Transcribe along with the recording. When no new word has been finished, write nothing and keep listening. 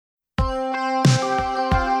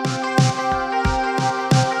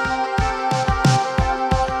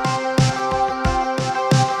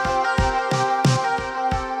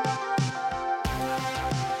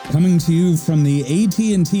to you from the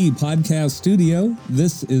AT&T podcast studio.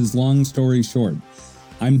 This is Long Story Short.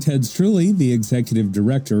 I'm Ted Streuli, the executive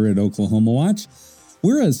director at Oklahoma Watch.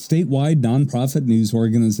 We're a statewide nonprofit news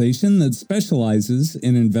organization that specializes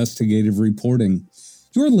in investigative reporting.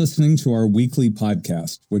 You're listening to our weekly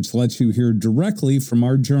podcast, which lets you hear directly from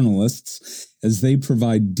our journalists as they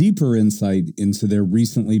provide deeper insight into their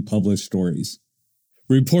recently published stories.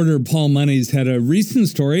 Reporter Paul Monies had a recent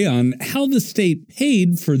story on how the state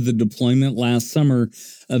paid for the deployment last summer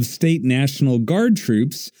of state National Guard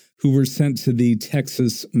troops who were sent to the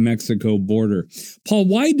Texas-Mexico border. Paul,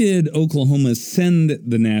 why did Oklahoma send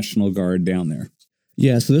the National Guard down there?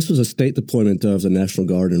 Yeah, so this was a state deployment of the National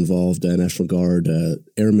Guard, involved National Guard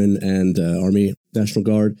Airmen and Army National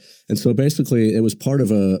Guard. And so basically it was part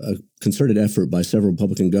of a concerted effort by several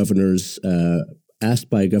Republican governors,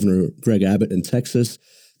 asked by Governor Greg Abbott in Texas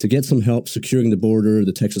to get some help securing the border,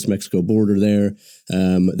 the Texas-Mexico border there.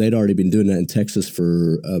 They'd already been doing that in Texas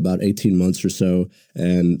for about 18 months or so,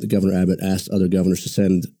 and Governor Abbott asked other governors to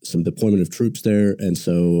send some deployment of troops there, and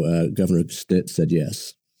so Governor Stitt said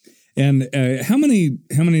yes. And how many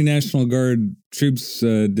National Guard troops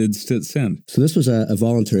did Stitt send? So this was a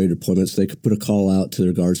voluntary deployment, so they could put a call out to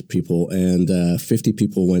their Guards people, and 50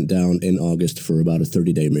 people went down in August for about a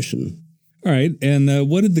 30-day mission. All right. And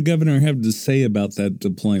what did the governor have to say about that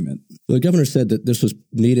deployment? Well, the governor said that this was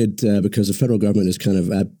needed because the federal government is kind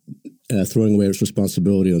of throwing away its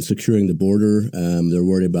responsibility on securing the border. They're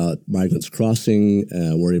worried about migrants crossing,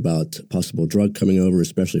 worried about possible drug coming over,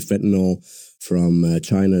 especially fentanyl from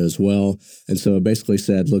China as well. And so it basically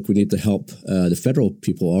said, look, we need to help the federal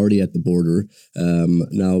people already at the border.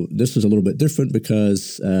 Now, this is a little bit different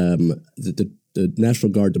because the National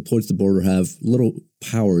Guard deployed to the border have little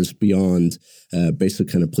powers beyond basic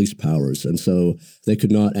kind of police powers. And so they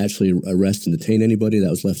could not actually arrest and detain anybody.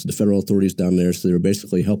 That was left to the federal authorities down there. So they were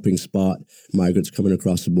basically helping spot migrants coming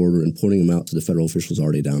across the border and pointing them out to the federal officials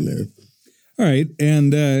already down there. All right.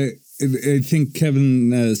 And I think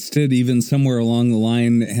Kevin Stitt, even somewhere along the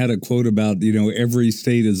line, had a quote about, every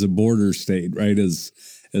state is a border state, right,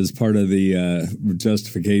 as part of the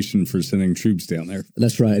justification for sending troops down there.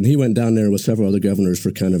 That's right. And he went down there with several other governors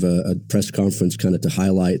for kind of a press conference kind of to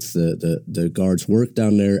highlight the Guards' work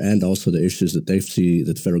down there and also the issues that they see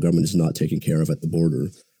that the federal government is not taking care of at the border.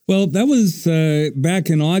 Well, that was back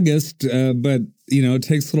in August, but, it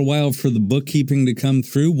takes a little while for the bookkeeping to come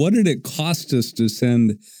through. What did it cost us to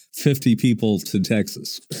send 50 people to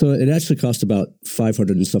Texas? So it actually cost about $500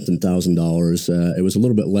 and something thousand. It was a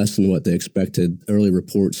little bit less than what they expected. Early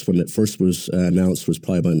reports when it first was announced was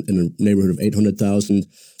probably about in the neighborhood of $800,000.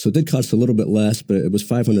 So it did cost a little bit less, but it was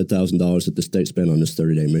 $500,000 that the state spent on this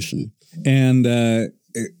 30-day mission. And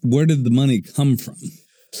where did the money come from?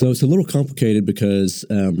 So it's a little complicated because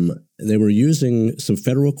they were using some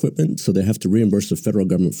federal equipment, so they have to reimburse the federal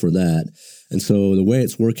government for that. And so the way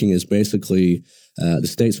it's working is basically the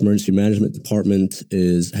state's emergency management department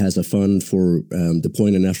has a fund for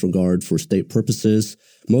deploying the National Guard for state purposes.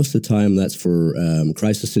 Most of the time that's for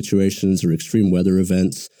crisis situations or extreme weather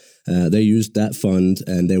events. They use that fund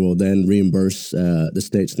and they will then reimburse the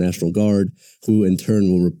state's National Guard, who in turn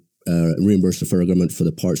will reimburse the federal government for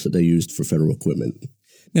the parts that they used for federal equipment.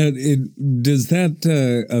 Now, does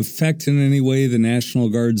that affect in any way the National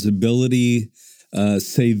Guard's ability,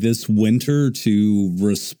 say this winter, to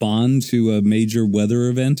respond to a major weather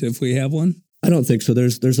event if we have one? I don't think so.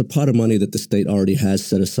 There's a pot of money that the state already has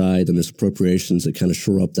set aside, and there's appropriations that kind of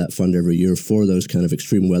shore up that fund every year for those kind of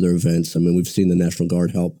extreme weather events. I mean, we've seen the National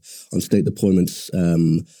Guard help on state deployments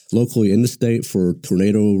locally in the state for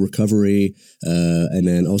tornado recovery, and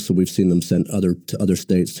then also we've seen them sent to other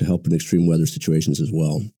states to help in extreme weather situations as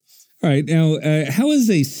well. All right. Now, how is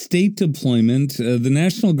a state deployment, the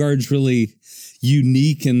National Guard's really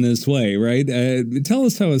unique in this way, right? Tell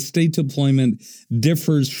us how a state deployment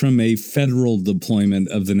differs from a federal deployment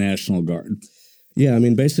of the National Guard. Yeah, I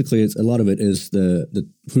mean, basically, a lot of it is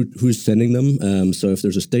who's sending them. So if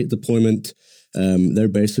there's a state deployment, they're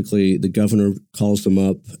basically, the governor calls them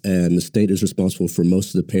up and the state is responsible for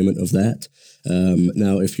most of the payment of that.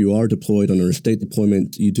 Now, if you are deployed under a state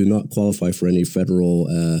deployment, you do not qualify for any federal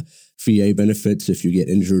VA benefits if you get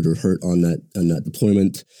injured or hurt on that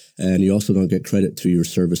deployment. And you also don't get credit to your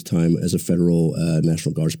service time as a federal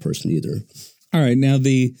National Guards person either. All right. Now,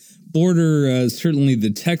 the border, certainly the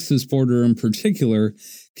Texas border in particular,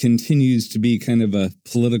 continues to be kind of a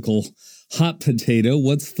political hot potato.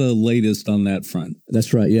 What's the latest on that front?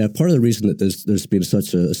 That's right. Yeah, part of the reason that there's been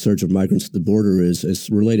such a surge of migrants at the border is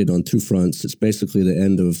related on two fronts. It's basically the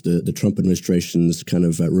end of the Trump administration's kind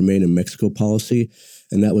of remain in Mexico policy,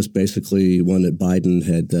 and that was basically one that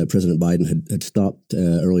President Biden had stopped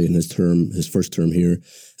early in his first term here,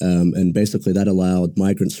 and basically that allowed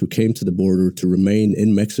migrants who came to the border to remain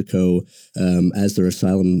in Mexico as their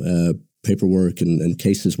asylum paperwork and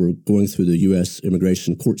cases were going through the U.S.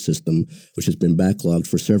 immigration court system, which has been backlogged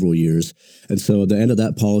for several years. And so the end of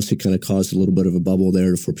that policy kind of caused a little bit of a bubble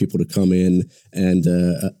there for people to come in and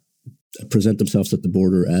present themselves at the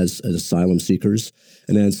border as asylum seekers.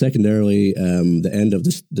 And then secondarily, the end of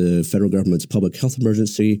the federal government's public health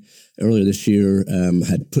emergency earlier this year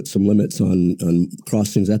had put some limits on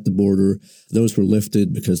crossings at the border. Those were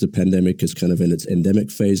lifted because the pandemic is kind of in its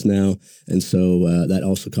endemic phase now. And so that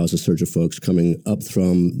also caused a surge of folks coming up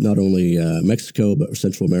from not only Mexico, but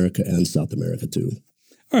Central America and South America too.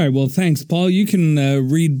 All right. Well, thanks, Paul. You can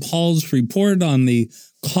read Paul's report on the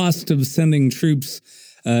cost of sending troops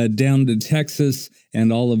down to Texas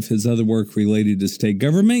and all of his other work related to state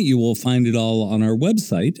government. You will find it all on our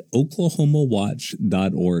website,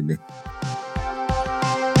 oklahomawatch.org.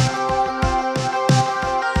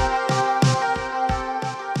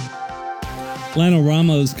 Lionel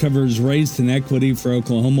Ramos covers race and equity for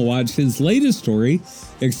Oklahoma Watch. His latest story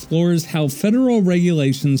explores how federal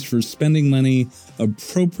regulations for spending money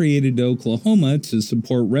appropriated to Oklahoma to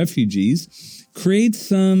support refugees creates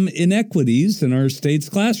some inequities in our state's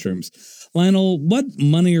classrooms. Lionel, what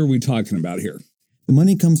money are we talking about here? The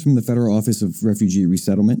money comes from the Federal Office of Refugee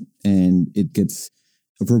Resettlement, and it gets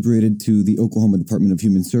appropriated to the Oklahoma Department of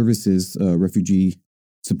Human Services Refugee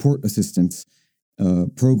Support Assistance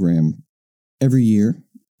program every year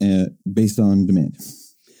based on demand.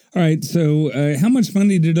 All right, so how much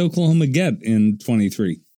money did Oklahoma get in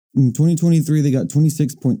 23? In 2023, they got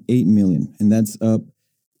 $26.8 million, and that's up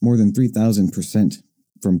more than 3,000%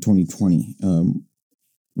 from 2020,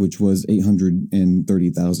 which was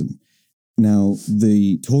 $830,000. Now,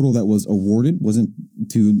 the total that was awarded wasn't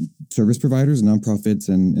to service providers, nonprofits,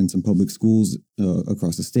 and some public schools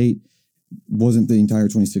across the state. Wasn't the entire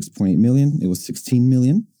 $26.8 million. It was $16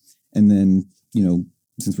 million. And then,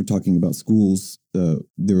 since we're talking about schools,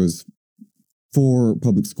 there was 4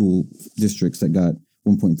 public school districts that got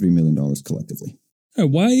 $1.3 million collectively.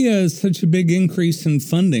 Why such a big increase in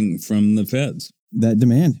funding from the feds? That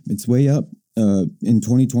demand, it's way up. In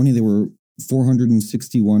 2020, there were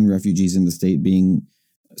 461 refugees in the state being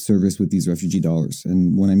serviced with these refugee dollars.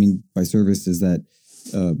 And what I mean by service is that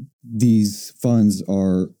these funds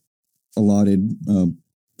are allotted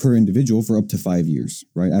per individual for up to 5 years,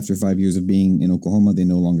 right? After 5 years of being in Oklahoma, they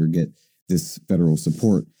no longer get this federal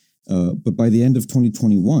support. But by the end of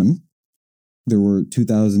 2021, there were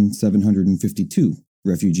 2,752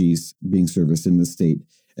 refugees being serviced in the state.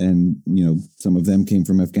 And, some of them came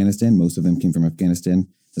from Afghanistan. Most of them came from Afghanistan,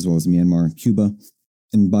 as well as Myanmar and Cuba.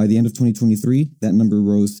 And by the end of 2023, that number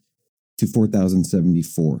rose to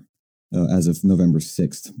 4,074 as of November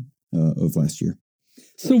 6th of last year.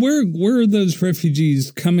 So where are those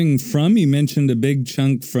refugees coming from? You mentioned a big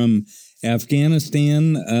chunk from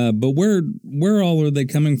Afghanistan, but where all are they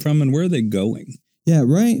coming from and where are they going? Yeah,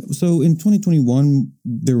 right. So in 2021,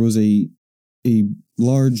 there was a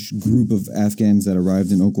large group of Afghans that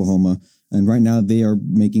arrived in Oklahoma. And right now they are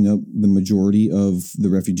making up the majority of the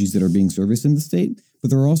refugees that are being serviced in the state.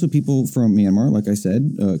 But there are also people from Myanmar, like I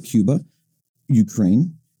said, Cuba,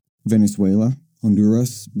 Ukraine, Venezuela,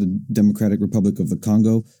 Honduras, the Democratic Republic of the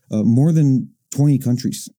Congo. More than 20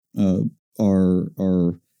 countries is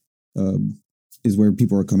where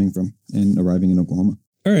people are coming from and arriving in Oklahoma.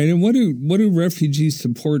 All right, and what do refugee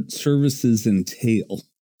support services entail?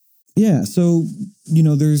 Yeah, so,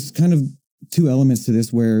 there's kind of 2 elements to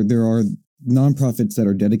this where there are nonprofits that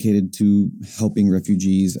are dedicated to helping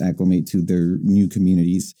refugees acclimate to their new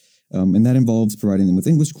communities. And that involves providing them with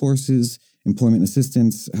English courses, employment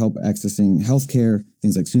assistance, help accessing healthcare,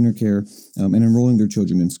 things like Sooner Care, and enrolling their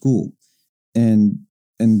children in school. And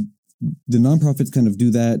the nonprofits kind of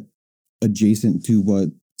do that adjacent to what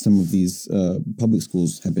some of these public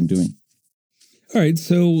schools have been doing. All right.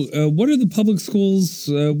 So what are the public schools?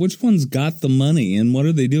 Which ones got the money and what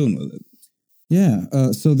are they doing with it? Yeah.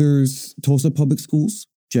 So there's Tulsa Public Schools,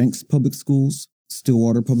 Jenks Public Schools,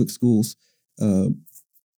 Stillwater Public Schools,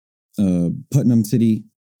 Putnam City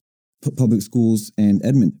Public Schools, and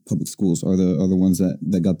Edmond Public Schools are the ones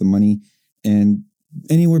that got the money. And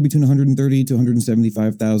anywhere between $130,000 to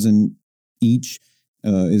 $175,000 each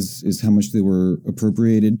is how much they were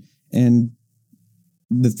appropriated. And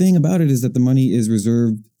the thing about it is that the money is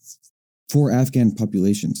reserved for Afghan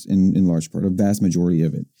populations in large part, a vast majority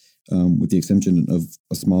of it, with the exception of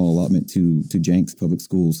a small allotment to Jenks public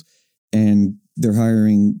schools. And they're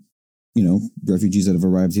hiring, refugees that have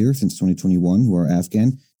arrived here since 2021 who are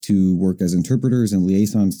Afghan to work as interpreters and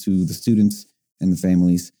liaisons to the students and the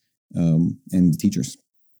families and the teachers.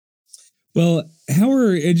 Well, how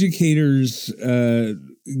are educators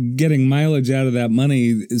getting mileage out of that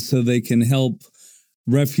money so they can help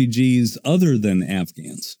refugees other than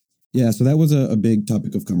Afghans? Yeah, so that was a big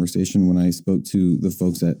topic of conversation when I spoke to the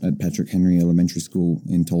folks at Patrick Henry Elementary School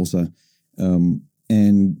in Tulsa.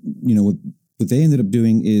 And, what they ended up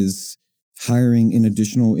doing is hiring an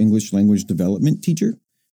additional English language development teacher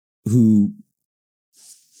who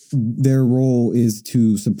their role is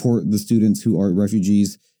to support the students who are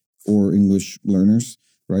refugees or English learners,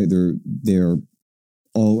 right? They're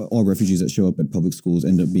all refugees that show up at public schools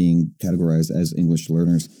end up being categorized as English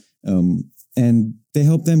learners. And they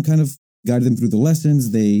help them kind of guide them through the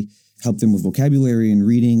lessons. They help them with vocabulary and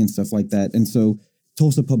reading and stuff like that. And so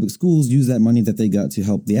Tulsa Public Schools use that money that they got to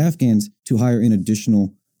help the Afghans to hire an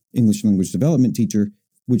additional English language development teacher,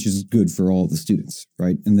 which is good for all the students,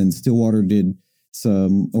 right? And then Stillwater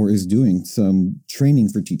is doing some training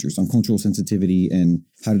for teachers on cultural sensitivity and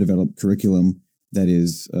how to develop curriculum that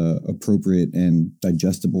is appropriate and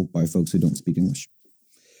digestible by folks who don't speak English.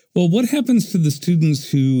 Well, what happens to the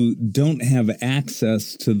students who don't have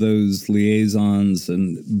access to those liaisons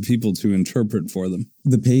and people to interpret for them?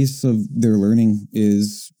 The pace of their learning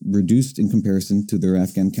is reduced in comparison to their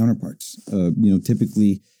Afghan counterparts.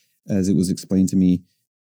 Typically, as it was explained to me,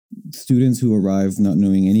 students who arrive not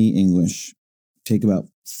knowing any English take about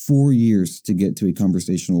 4 years to get to a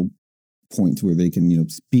conversational point where they can,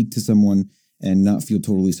 speak to someone and not feel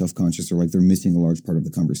totally self-conscious or like they're missing a large part of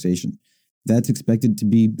the conversation. That's expected to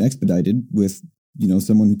be expedited with,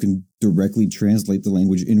 someone who can directly translate the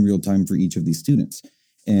language in real time for each of these students.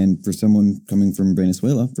 And for someone coming from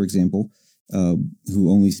Venezuela, for example, who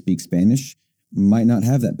only speaks Spanish, might not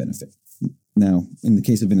have that benefit. Now, in the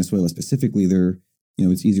case of Venezuela specifically,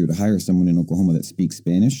 it's easier to hire someone in Oklahoma that speaks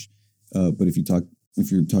Spanish. But if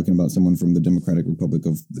you're talking about someone from the Democratic Republic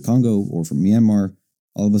of the Congo or from Myanmar,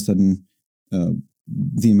 all of a sudden,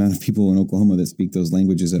 the amount of people in Oklahoma that speak those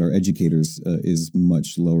languages that are educators is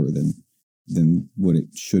much lower than what it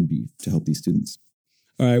should be to help these students.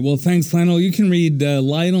 All right. Well, thanks, Lionel. You can read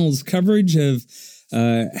Lionel's coverage of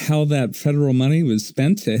how that federal money was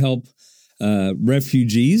spent to help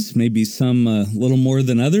refugees, maybe some a little more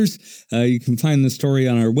than others. You can find the story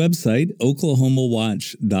on our website,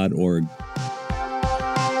 oklahomawatch.org.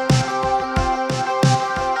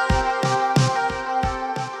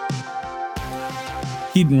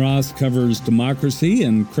 Keton Ross covers democracy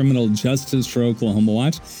and criminal justice for Oklahoma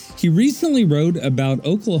Watch. He recently wrote about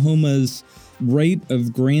Oklahoma's rate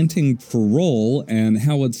of granting parole and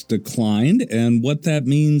how it's declined and what that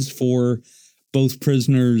means for both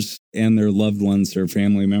prisoners and their loved ones, their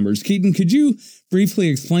family members. Keton, could you briefly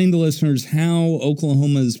explain to listeners how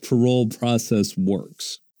Oklahoma's parole process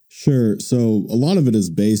works? Sure. So a lot of it is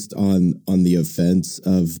based on the offense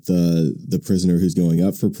of the prisoner who's going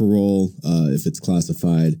up for parole. If it's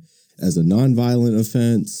classified as a nonviolent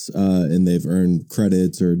offense and they've earned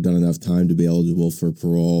credits or done enough time to be eligible for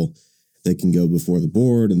parole, they can go before the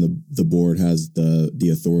board, and the board has the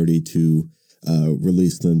authority to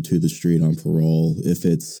release them to the street on parole. If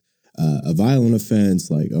it's a violent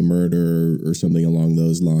offense like a murder or something along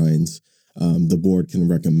those lines, the board can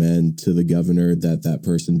recommend to the governor that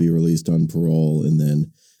person be released on parole, and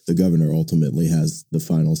then the governor ultimately has the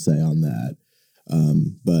final say on that.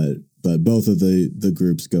 But both of the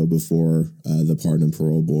groups go before the Pardon and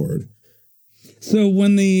Parole Board. So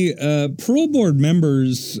when the parole board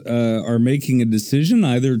members are making a decision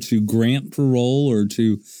either to grant parole or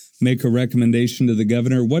to make a recommendation to the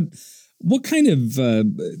governor, what kind of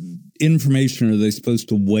information are they supposed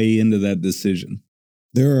to weigh into that decision?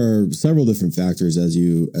 There are several different factors, as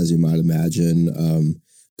you might imagine.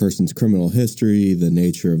 Person's criminal history, the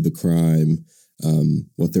nature of the crime,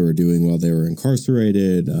 what they were doing while they were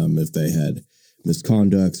incarcerated, if they had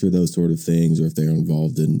misconducts or those sort of things, or if they're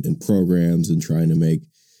involved in programs and trying to make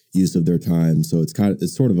use of their time. So it's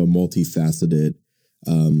sort of a multifaceted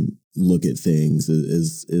look at things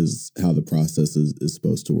is how the process is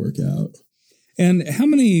supposed to work out. And how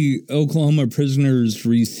many Oklahoma prisoners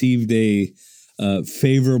received a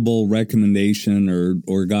favorable recommendation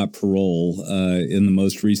or got parole in the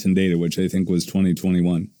most recent data, which I think was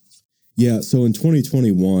 2021? Yeah, so in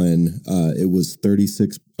 2021, it was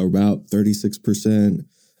about 36%,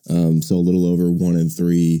 so a little over 1 in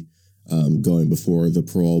 3 going before the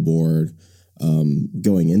parole board.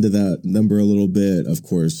 Going into that number a little bit, of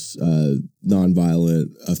course,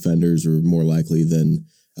 nonviolent offenders are more likely than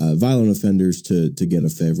violent offenders to get a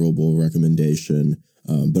favorable recommendation.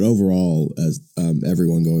 But overall, as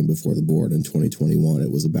everyone going before the board in 2021,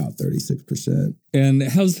 it was about 36%. And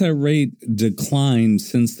how's that rate declined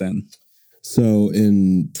since then? So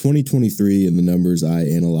in 2023, in the numbers I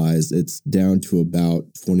analyzed, it's down to about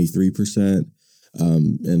 23%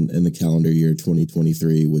 in the calendar year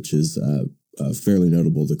 2023, which is a fairly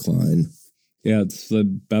notable decline. Yeah, it's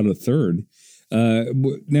about a third.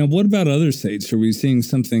 Now, what about other states? Are we seeing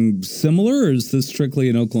something similar, or is this strictly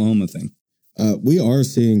an Oklahoma thing? We are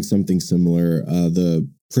seeing something similar. The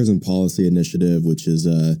Prison Policy Initiative, which is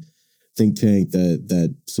a think tank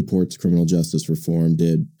that supports criminal justice reform,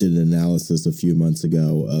 did an analysis a few months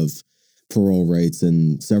ago of parole rates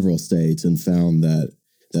in several states and found that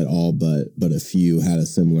all but a few had a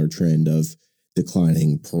similar trend of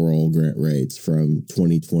declining parole grant rates from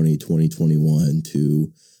 2020, 2021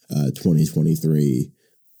 to 2023.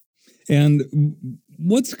 And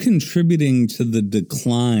what's contributing to the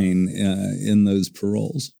decline in those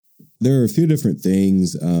paroles? There are a few different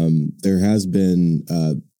things. There has been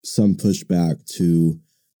some pushback to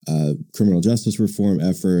criminal justice reform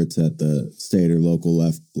efforts at the state or local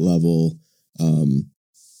level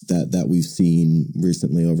that we've seen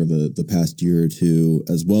recently over the past year or two,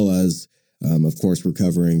 as well as, of course,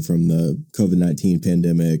 recovering from the COVID-19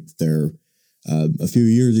 pandemic. There, a few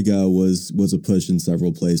years ago, was a push in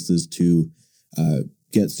several places to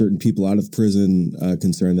get certain people out of prison,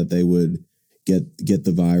 concerned that they would get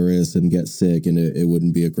the virus and get sick, and it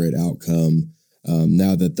wouldn't be a great outcome.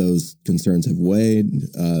 Now that those concerns have waned,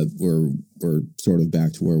 we're sort of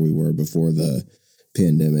back to where we were before the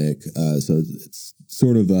pandemic. So it's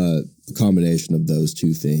sort of a combination of those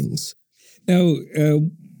two things. Now,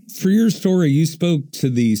 for your story, you spoke to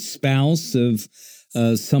the spouse of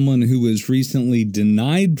someone who was recently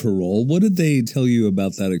denied parole. What did they tell you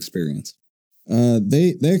about that experience?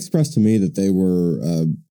 They expressed to me that they were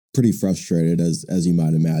pretty frustrated, as you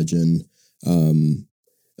might imagine.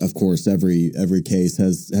 Of course, every case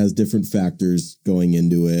has different factors going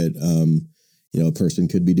into it. A person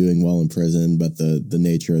could be doing well in prison, but the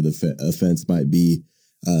nature of the offense might be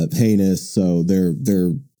heinous. So there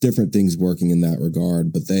are different things working in that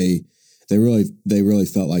regard. But they really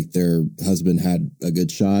felt like their husband had a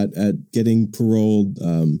good shot at getting paroled.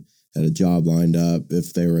 Had a job lined up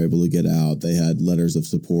if they were able to get out. They had letters of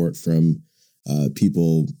support from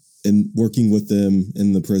people working with them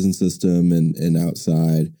in the prison system and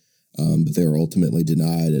outside, but they were ultimately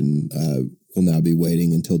denied and will now be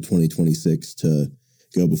waiting until 2026 to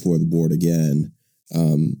go before the board again.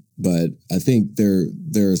 But I think there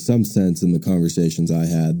is some sense in the conversations I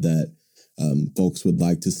had that folks would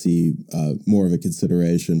like to see more of a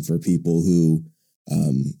consideration for people who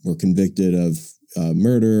were convicted of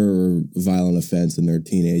murder or violent offense in their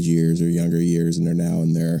teenage years or younger years, and they're now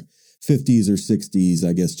in their 50s or 60s.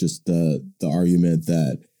 I guess just the argument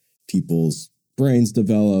that people's brains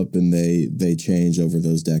develop and they change over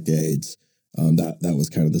those decades. That was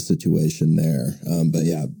kind of the situation there. But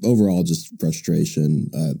yeah, overall, just frustration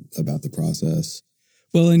about the process.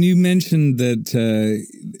 Well, and you mentioned that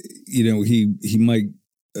he might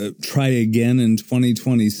try again in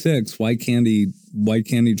 2026. Why can't he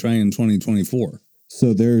try in 2024?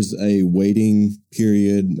 So there's a waiting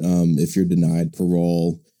period. If you're denied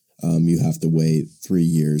parole, you have to wait 3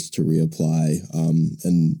 years to reapply.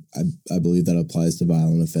 And I believe that applies to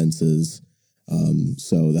violent offenses.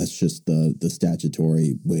 So that's just the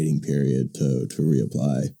statutory waiting period to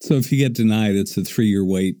reapply. So if you get denied, it's a 3-year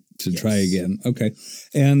wait to try again. Okay.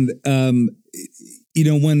 And,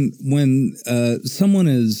 when someone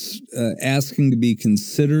is asking to be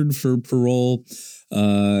considered for parole,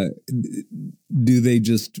 do they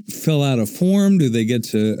just fill out a form? Do they get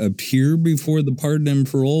to appear before the Pardon and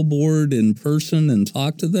Parole Board in person and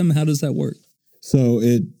talk to them? How does that work? So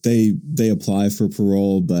they apply for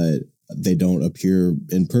parole, but they don't appear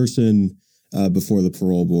in person before the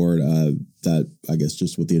parole board. That, I guess,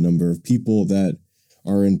 just with the number of people that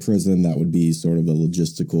are in prison, that would be sort of a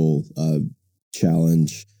logistical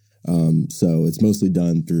challenge. So it's mostly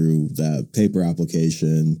done through the paper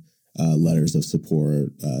application, letters of support,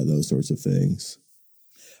 those sorts of things.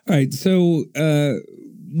 All right. So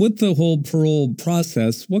with the whole parole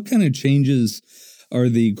process, what kind of changes are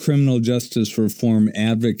the criminal justice reform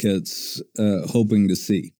advocates hoping to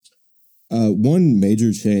see? One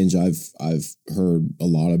major change I've heard a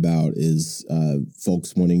lot about is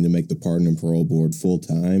folks wanting to make the Pardon and Parole Board full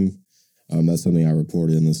time. That's something I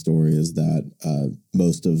reported in the story, is that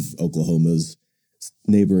most of Oklahoma's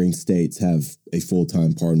neighboring states have a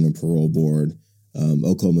full-time pardon and parole board.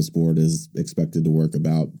 Oklahoma's board is expected to work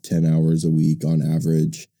about 10 hours a week on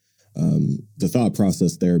average. The thought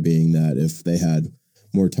process there being that if they had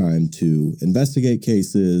more time to investigate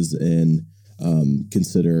cases and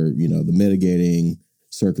consider, the mitigating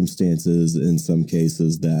circumstances in some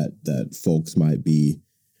cases, that folks might be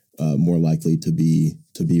more likely to be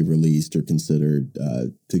released or considered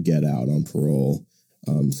to get out on parole.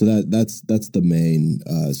 So that's the main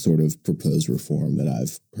sort of proposed reform that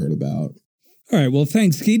I've heard about. All right. Well,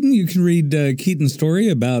 thanks, Keton. You can read Keton's story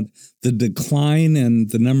about the decline and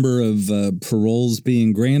the number of paroles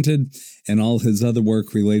being granted and all his other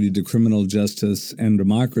work related to criminal justice and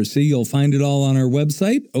democracy. You'll find it all on our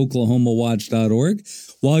website, oklahomawatch.org.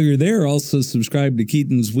 While you're there, also subscribe to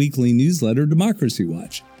Keton's weekly newsletter, Democracy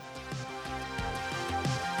Watch.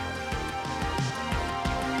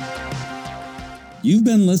 You've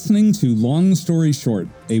been listening to Long Story Short,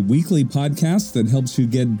 a weekly podcast that helps you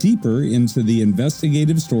get deeper into the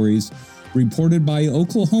investigative stories reported by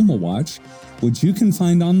Oklahoma Watch, which you can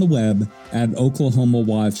find on the web at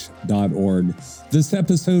oklahomawatch.org. This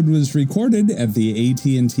episode was recorded at the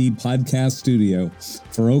AT&T Podcast Studio.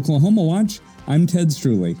 For Oklahoma Watch, I'm Ted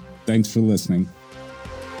Streuli. Thanks for listening.